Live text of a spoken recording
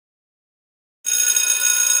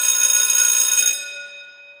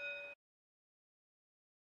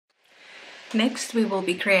Next we will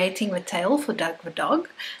be creating the tail for Doug the dog.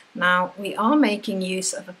 Now we are making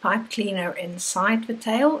use of a pipe cleaner inside the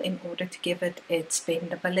tail in order to give it its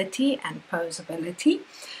bendability and posability.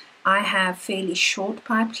 I have fairly short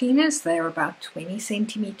pipe cleaners, they're about 20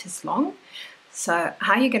 centimeters long. So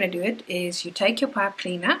how you're going to do it is you take your pipe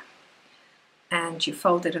cleaner and you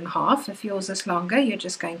fold it in half. If yours is longer, you're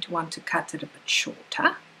just going to want to cut it a bit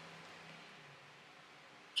shorter.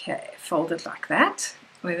 Okay, fold it like that.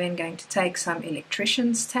 We're then going to take some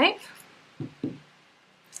electrician's tape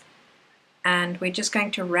and we're just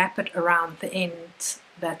going to wrap it around the end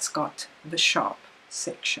that's got the sharp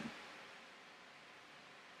section.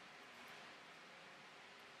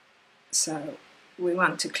 So we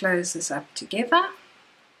want to close this up together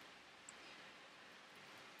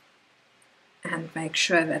and make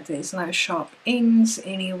sure that there's no sharp ends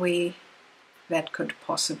anywhere that could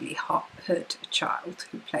possibly hurt a child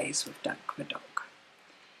who plays with Doug the dog.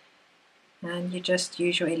 And you just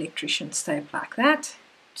use your electrician's tape like that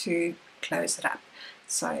to close it up.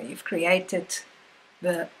 So you've created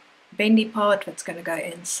the bendy part that's going to go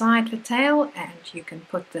inside the tail, and you can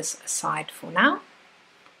put this aside for now.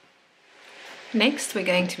 Next we're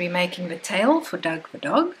going to be making the tail for Doug the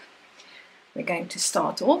dog. We're going to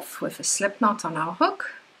start off with a slip knot on our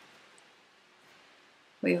hook.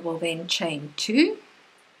 We will then chain 2,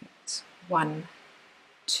 1,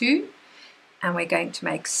 2, and we're going to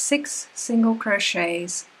make 6 single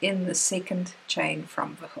crochets in the second chain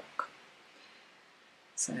from the hook.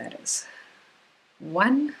 So that is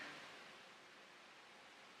 1,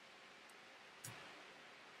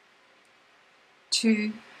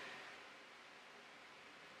 2,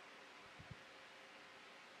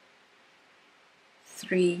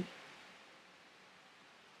 3,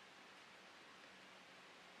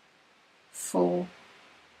 4,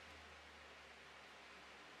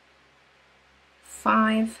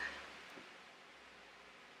 5,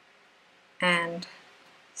 and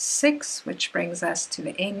 6, which brings us to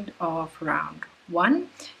the end of round 1.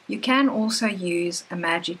 You can also use a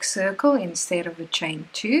magic circle instead of a chain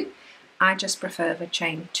 2. I just prefer the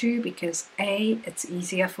chain 2 because A, it's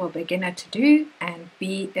easier for a beginner to do, and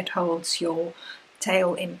B, it holds your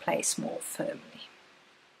tail in place more firmly.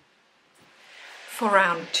 For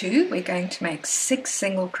round 2, we're going to make 6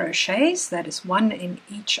 single crochets, that is 1 in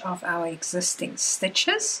each of our existing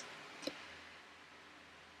stitches.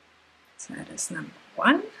 So that is number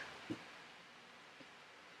 1.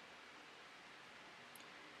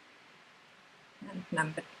 And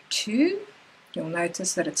number 2. You'll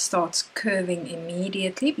notice that it starts curving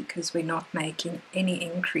immediately because we're not making any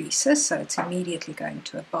increases, so it's immediately going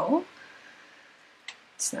to a bowl.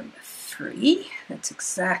 It's number 3. That's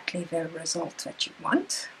exactly the result that you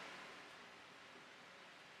want.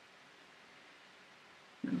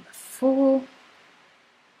 Number 4.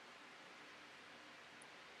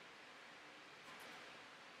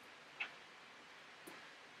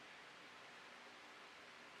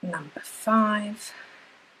 Number 5.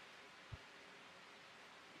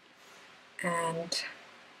 And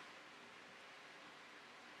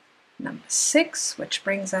number 6, which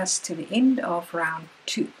brings us to the end of round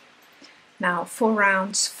 2. Now for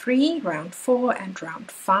rounds 3, round 4 and round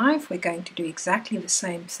 5, we're going to do exactly the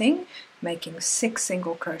same thing, making 6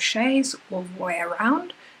 single crochets all the way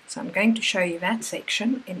around. So I'm going to show you that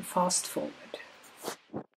section in fast forward.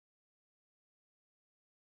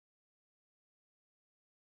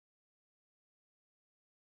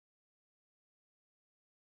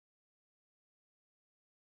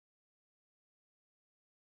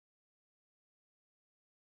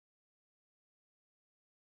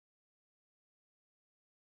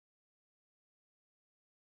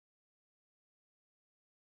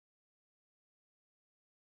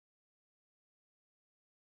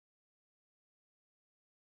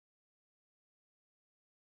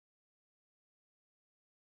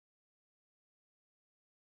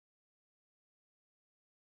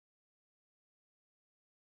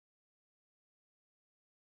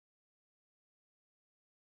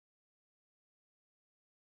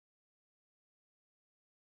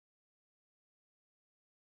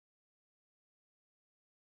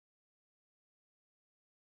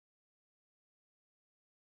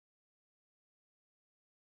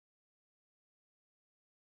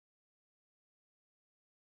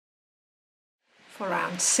 For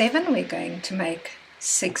round 7, we're going to make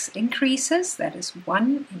 6 increases, that is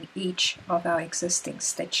 1 in each of our existing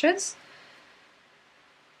stitches.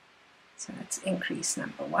 So that's increase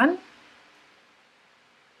number 1.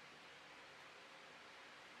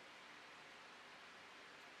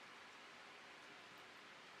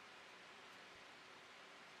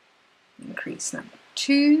 Increase number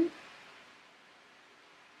 2.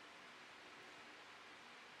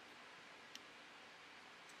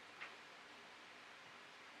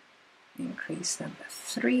 increase number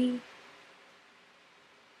 3,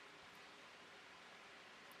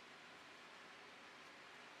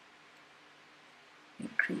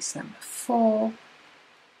 increase number 4,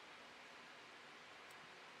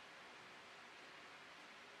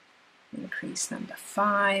 increase number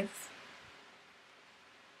 5,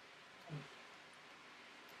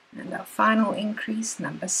 and our final increase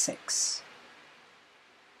number 6.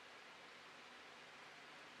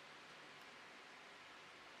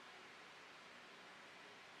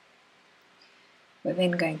 We're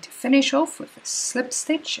then going to finish off with a slip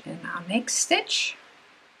stitch in our next stitch.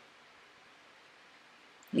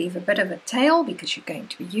 Leave a bit of a tail because you're going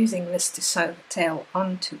to be using this to sew the tail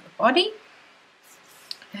onto the body,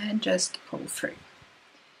 and just pull through.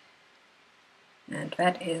 And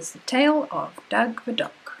that is the tail of Doug the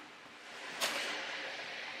dog.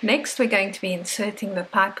 Next we're going to be inserting the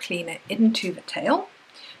pipe cleaner into the tail.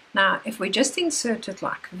 Now if we just insert it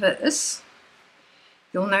like this,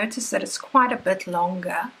 you'll notice that it's quite a bit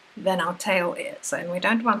longer than our tail is, and we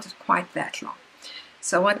don't want it quite that long.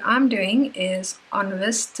 So what I'm doing is, on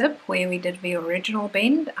this tip where we did the original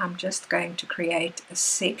bend, I'm just going to create a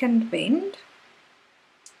second bend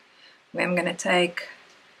where I'm going to take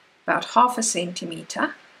about 1/2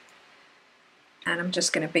 centimeter and I'm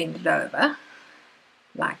just going to bend it over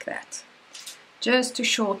like that, just to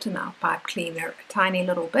shorten our pipe cleaner a tiny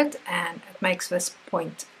little bit, and it makes this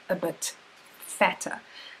point a bit fatter.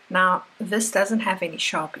 Now this doesn't have any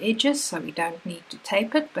sharp edges, so we don't need to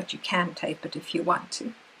tape it, but you can tape it if you want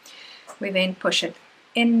to. We then push it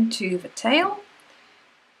into the tail,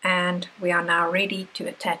 and we are now ready to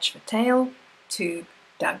attach the tail to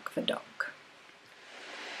Doug the dog.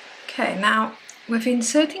 Okay, now with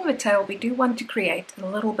inserting the tail we do want to create a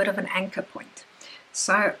little bit of an anchor point.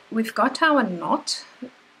 So we've got our knot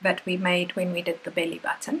that we made when we did the belly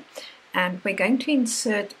button, and we're going to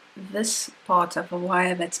insert this part of the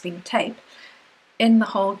wire that's been taped in the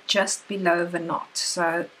hole just below the knot.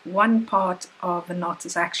 So one part of the knot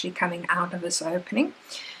is actually coming out of this opening.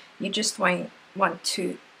 You just want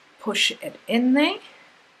to push it in there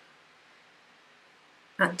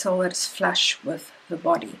until it's flush with the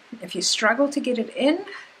body. If you struggle to get it in,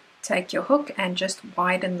 take your hook and just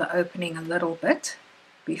widen the opening a little bit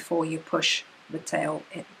before you push the tail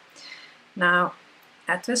in. Now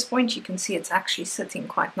at this point you can see it's actually sitting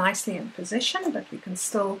quite nicely in position, but we can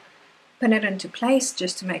still pin it into place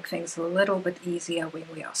just to make things a little bit easier when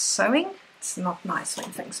we are sewing. It's not nice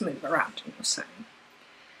when things move around when you're sewing.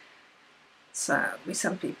 So we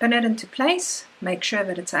simply pin it into place, make sure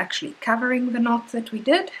that it's actually covering the knot that we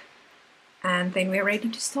did, and then we're ready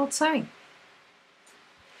to start sewing.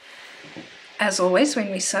 As always,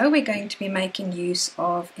 when we sew, we're going to be making use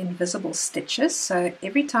of invisible stitches. So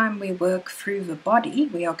every time we work through the body,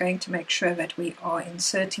 we are going to make sure that we are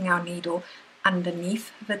inserting our needle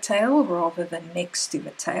underneath the tail rather than next to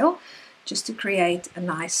the tail, just to create a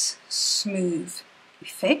nice smooth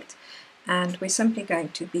effect. And we're simply going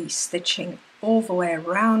to be stitching all the way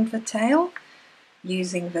around the tail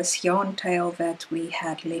using this yarn tail that we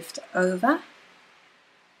had left over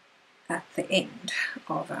at the end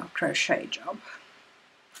of our crochet job.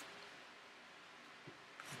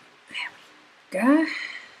 There we go.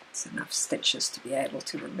 It's enough stitches to be able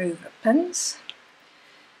to remove the pins.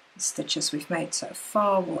 The stitches we've made so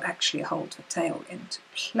far will actually hold the tail into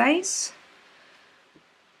place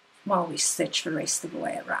while we stitch the rest of the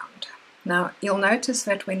way around. Now you'll notice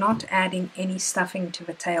that we're not adding any stuffing to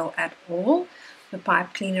the tail at all. The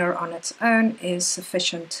pipe cleaner on its own is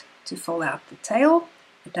sufficient to fill out the tail.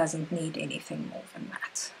 It doesn't need anything more than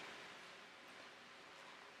that.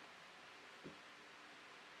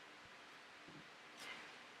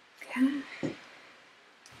 Okay.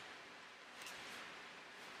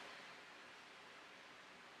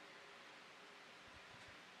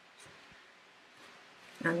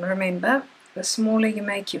 And remember, the smaller you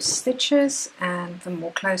make your stitches and the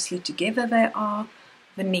more closely together they are,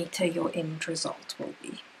 the neater your end result will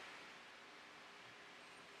be.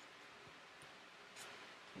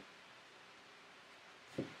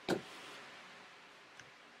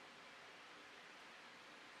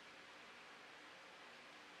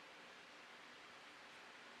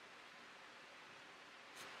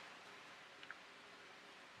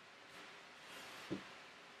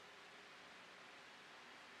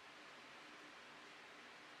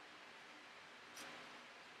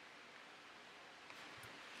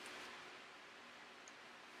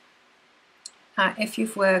 If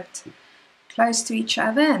you've worked close to each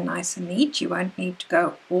other and nice and neat, you won't need to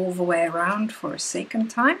go all the way around for a second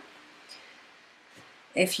time.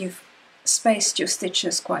 If you've spaced your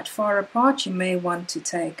stitches quite far apart, you may want to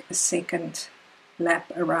take a second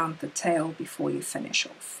lap around the tail before you finish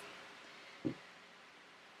off.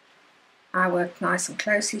 I worked nice and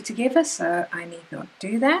closely together, so I need not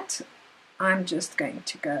do that. I'm just going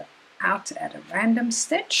to go out at a random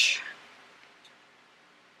stitch.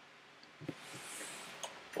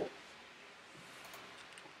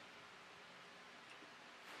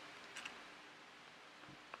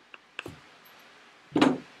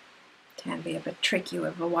 Can be a bit tricky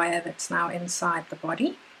with a wire that's now inside the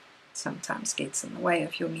body. Sometimes gets in the way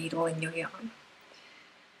of your needle and your yarn.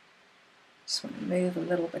 Just want to move a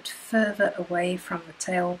little bit further away from the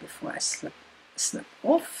tail before I snip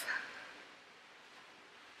off.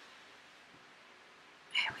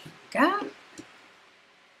 There we go.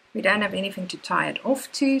 We don't have anything to tie it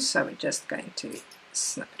off to, so we're just going to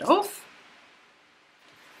snip it off.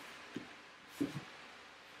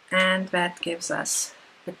 And that gives us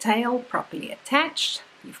the tail properly attached.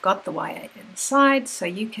 You've got the wire inside, so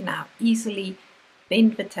you can now easily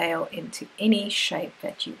bend the tail into any shape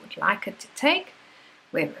that you would like it to take,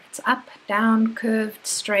 whether it's up, down, curved,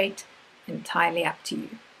 straight, entirely up to you.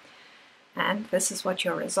 And this is what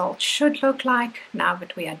your result should look like now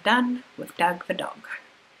that we are done with Doug the dog.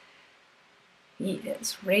 He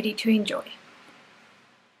is ready to enjoy.